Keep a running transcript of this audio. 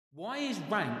Why is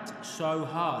ranked so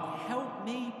hard? Help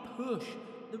me push.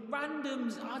 The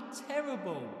randoms are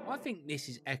terrible. I think this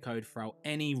is echoed throughout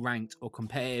any ranked or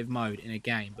competitive mode in a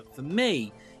game, but for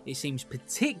me, it seems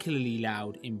particularly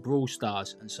loud in Brawl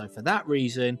Stars, and so for that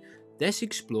reason, let's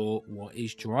explore what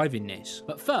is driving this.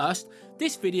 But first,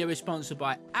 this video is sponsored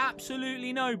by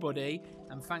absolutely nobody,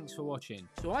 and thanks for watching.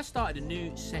 So I started a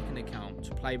new second account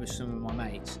to play with some of my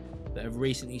mates that have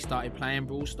recently started playing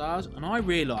Brawl Stars, and I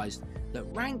realised that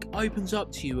rank opens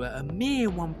up to you at a mere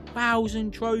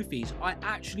 1,000 trophies. I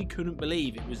actually couldn't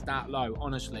believe it was that low,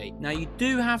 honestly. Now you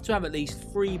do have to have at least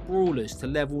 3 brawlers to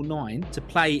level 9 to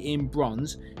play in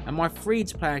bronze, and my free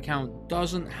to play account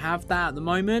doesn't have that at the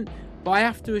moment, but I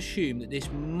have to assume that this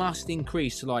must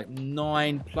increase to like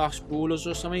 9+ brawlers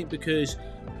or something, because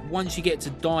once you get to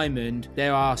diamond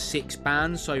there are 6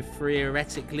 bans, so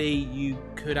theoretically you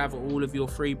could have all of your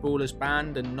 3 brawlers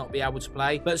banned and not be able to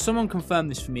play. But someone confirm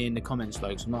this for me in the comments though,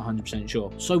 because I'm not 100%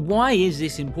 sure. So why is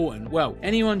this important? Well,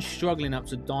 anyone struggling up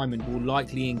to diamond will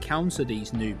likely encounter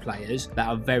these new players that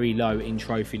are very low in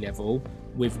trophy level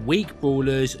with weak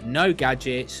brawlers, no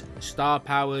gadgets, star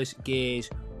powers,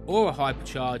 gears, or a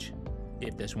hypercharge,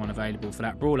 if there's one available for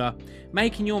that brawler,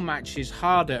 making your matches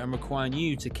harder and requiring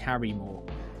you to carry more.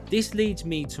 This leads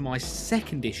me to my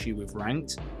second issue with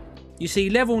ranked. You see,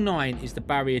 level 9 is the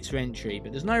barrier to entry,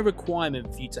 but there's no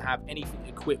requirement for you to have anything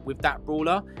equipped with that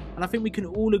brawler, and I think we can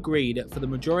all agree that for the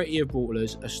majority of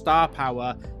brawlers, a star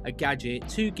power, a gadget,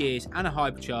 2 gears and a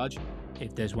hypercharge,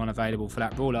 if there's one available for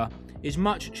that brawler, is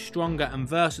much stronger and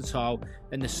versatile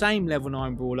than the same level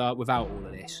 9 brawler without all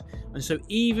of this. And so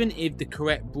even if the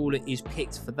correct brawler is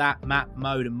picked for that map,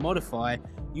 mode and modifier,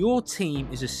 your team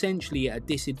is essentially at a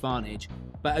disadvantage.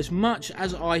 But as much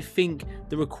as I think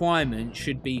the requirement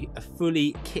should be a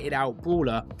fully kitted out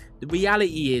brawler, the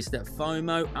reality is that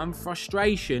FOMO and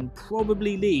frustration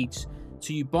probably leads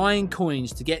to you buying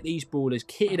coins to get these brawlers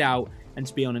kitted out and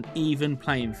to be on an even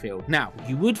playing field. Now,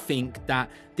 you would think that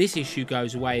this issue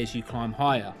goes away as you climb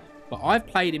higher, but I've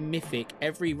played in Mythic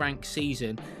every ranked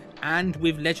season and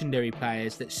with legendary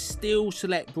players that still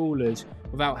select brawlers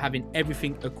without having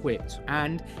everything equipped,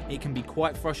 and it can be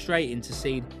quite frustrating to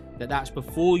see that that's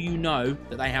before you know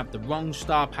that they have the wrong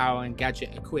star power and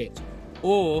gadget equipped,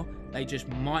 or they just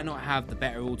might not have the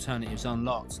better alternatives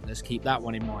unlocked. Let's keep that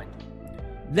one in mind.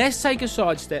 Let's take a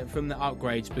sidestep from the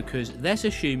upgrades, because let's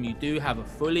assume you do have a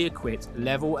fully equipped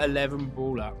level 11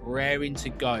 brawler raring to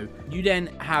go. You then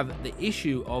have the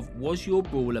issue of, was your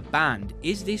brawler banned?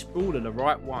 Is this brawler the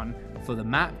right one for the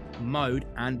map, mode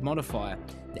and modifier?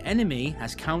 The enemy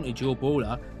has countered your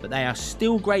brawler, but they are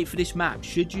still great for this map.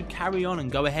 Should you carry on and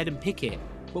go ahead and pick it?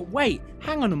 But wait,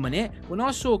 hang on a minute. When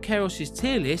I saw Chaos's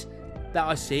tier list that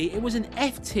I see, it was an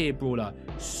F tier brawler.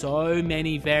 So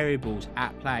many variables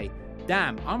at play.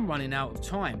 Damn, I'm running out of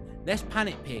time. Let's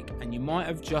panic pick, and you might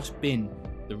have just been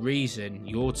the reason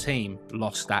your team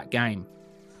lost that game.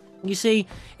 You see,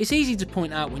 it's easy to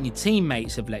point out when your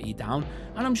teammates have let you down,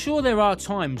 and I'm sure there are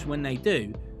times when they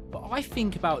do, but I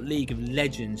think about League of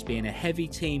Legends being a heavy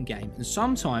team game, and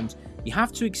sometimes you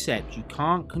have to accept you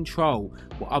can't control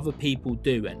what other people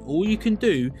do, and all you can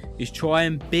do is try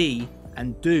and be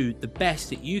and do the best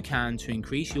that you can to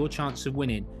increase your chance of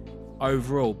winning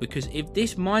overall. Because if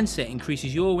this mindset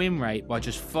increases your win rate by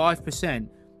just 5%,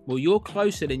 well, you're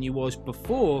closer than you was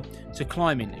before to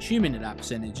climbing, assuming that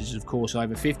percentage is of course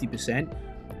over 50%.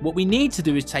 What we need to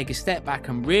do is take a step back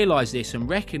and realise this, and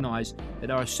recognise that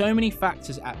there are so many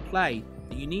factors at play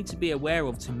that you need to be aware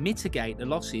of to mitigate the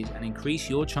losses and increase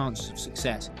your chances of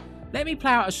success. Let me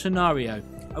play out a scenario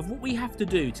of what we have to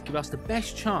do to give us the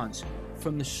best chance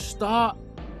from the start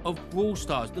of Brawl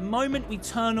Stars, the moment we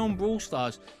turn on Brawl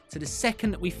Stars, to the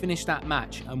second that we finish that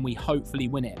match and we hopefully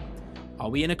win it. Are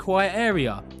we in a quiet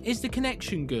area? Is the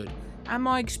connection good? Am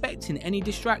I expecting any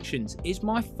distractions? Is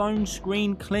my phone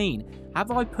screen clean? Have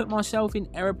I put myself in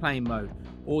airplane mode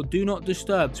or do not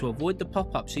disturb to avoid the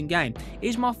pop-ups in game?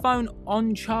 Is my phone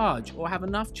on charge or have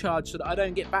enough charge so that I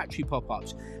don't get battery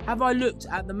pop-ups? Have I looked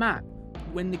at the map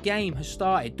when the game has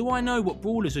started? Do I know what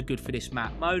brawlers are good for this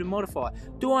map, mode and modifier?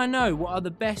 Do I know what are the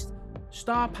best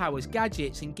star powers,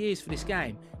 gadgets and gears for this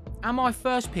game? Am I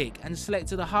first pick and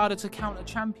selected a harder to counter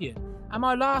champion? Am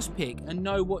I last pick and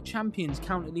know what champions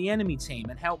counter the enemy team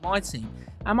and help my team?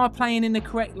 Am I playing in the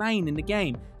correct lane in the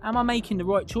game? Am I making the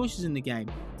right choices in the game?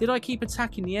 Did I keep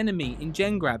attacking the enemy in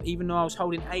gen grab even though I was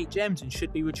holding 8 gems and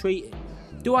should be retreating?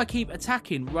 Do I keep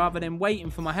attacking rather than waiting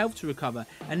for my health to recover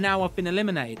and now I've been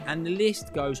eliminated? And the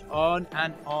list goes on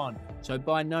and on. So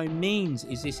by no means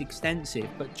is this extensive,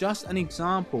 but just an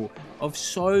example of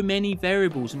so many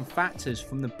variables and factors,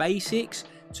 from the basics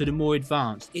to the more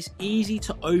advanced. It's easy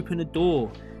to open a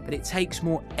door, but it takes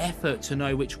more effort to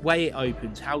know which way it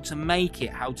opens, how to make it,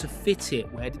 how to fit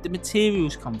it, where did the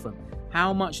materials come from,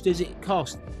 how much does it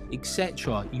cost,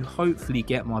 etc. You hopefully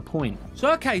get my point.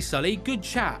 So okay Sully, good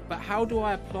chat, but how do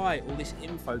I apply all this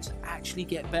info to actually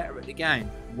get better at the game?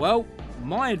 Well,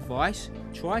 my advice,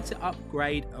 try to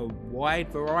upgrade a wide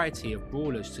variety of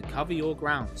brawlers to cover your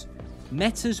grounds.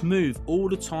 Metas move all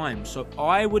the time, so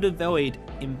I would avoid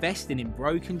investing in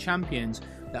broken champions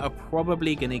that are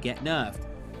probably going to get nerfed.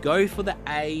 Go for the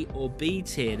A or B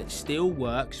tier that still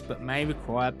works but may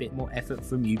require a bit more effort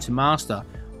from you to master.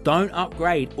 Don't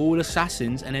upgrade all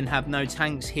assassins and then have no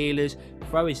tanks, healers,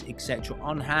 throwers, etc.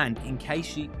 on hand in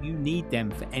case you need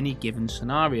them for any given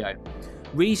scenario.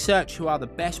 Research who are the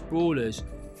best brawlers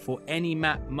for any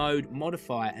map mode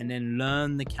modifier and then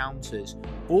learn the counters.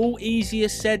 All easier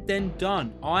said than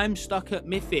done. I'm stuck at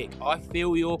Mythic. I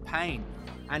feel your pain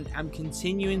and am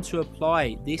continuing to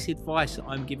apply this advice that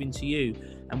I'm giving to you.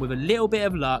 And with a little bit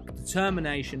of luck,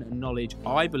 determination and knowledge,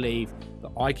 I believe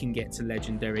that I can get to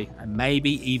Legendary and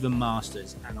maybe even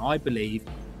Masters. And I believe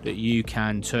that you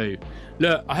can too.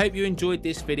 Look, I hope you enjoyed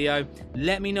this video.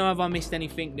 Let me know if I missed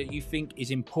anything that you think is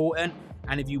important.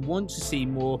 And if you want to see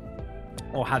more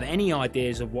or have any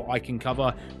ideas of what I can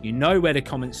cover, you know where the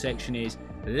comment section is.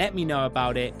 Let me know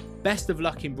about it. Best of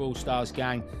luck in Brawl Stars,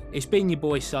 gang. It's been your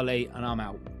boy Sully, and I'm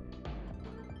out.